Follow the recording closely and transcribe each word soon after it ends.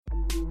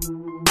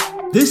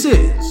This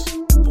is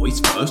Voice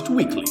First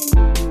Weekly.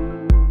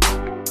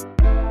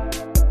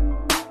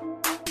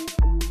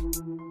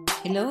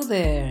 Hello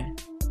there.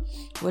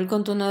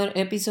 Welcome to another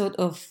episode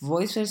of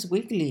Voice First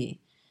Weekly.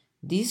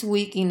 This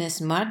week in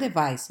smart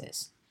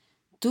devices.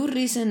 Two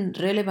recent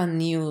relevant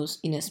news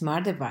in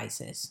smart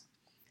devices.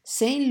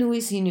 St.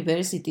 Louis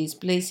University is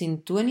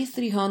placing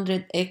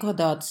 2,300 Echo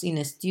Dots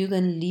in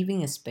student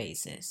living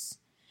spaces.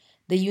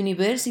 The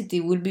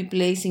university will be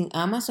placing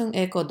Amazon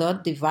Echo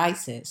Dot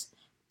devices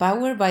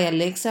powered by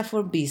Alexa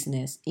for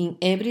Business in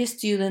every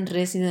student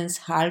residence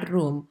hall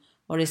room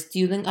or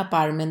student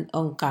apartment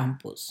on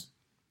campus.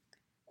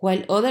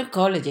 While other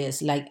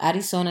colleges like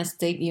Arizona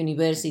State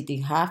University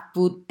have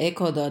put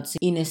Echo Dots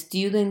in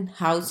student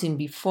housing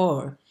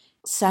before,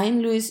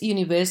 St. Louis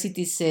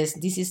University says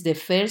this is the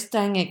first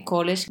time a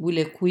college will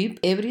equip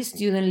every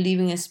student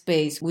living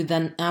space with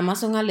an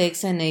Amazon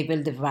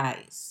Alexa-enabled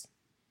device.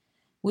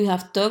 We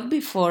have talked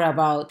before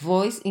about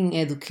voice in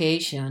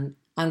education,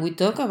 and we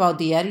talk about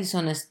the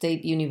Arizona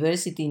State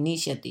University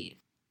initiative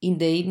in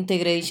the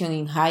integration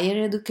in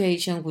higher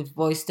education with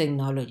voice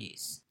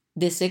technologies.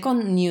 The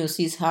second news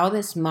is how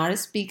the smart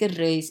speaker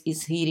race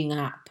is heating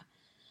up.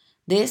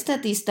 The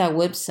Statista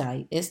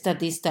website,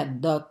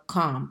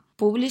 statista.com,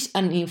 published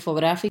an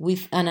infographic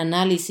with an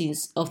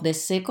analysis of the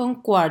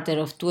second quarter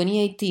of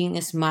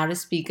 2018 smart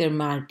speaker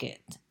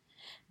market.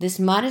 The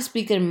smart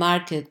speaker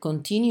market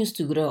continues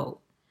to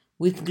grow,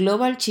 with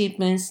global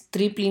shipments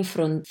tripling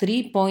from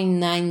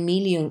 3.9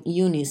 million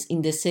units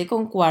in the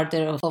second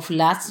quarter of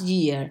last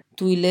year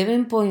to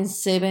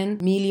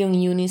 11.7 million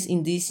units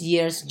in this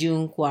year's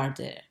June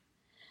quarter.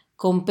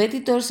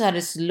 Competitors are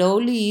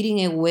slowly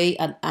eating away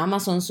at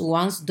Amazon's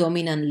once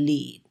dominant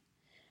lead,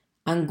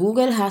 and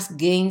Google has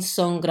gained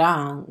some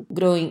ground,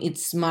 growing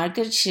its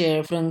market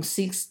share from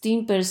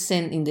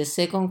 16% in the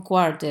second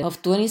quarter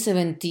of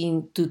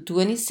 2017 to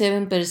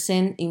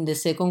 27% in the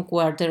second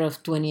quarter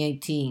of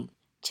 2018.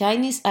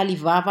 Chinese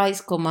Alibaba is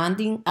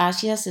commanding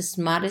Asia's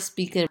smart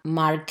speaker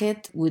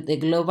market with a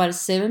global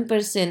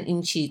 7%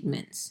 in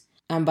shipments,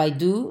 and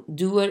Baidu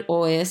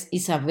DuerOS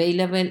is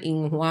available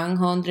in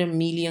 100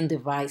 million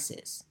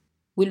devices.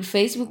 Will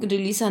Facebook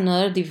release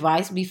another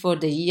device before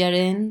the year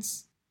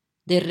ends?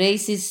 The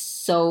race is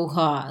so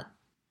hot.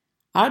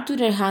 Our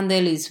Twitter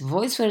handle is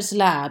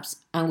VoiceFirstLabs,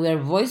 and we are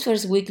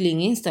VoiceFirst Weekly on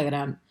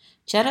Instagram.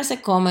 Share us a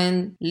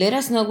comment, let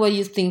us know what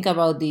you think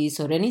about this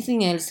or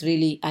anything else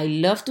really. I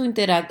love to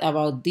interact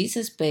about this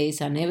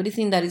space and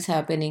everything that is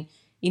happening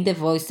in the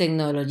voice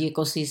technology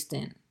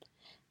ecosystem.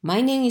 My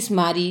name is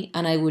Mari,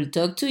 and I will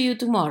talk to you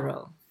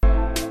tomorrow.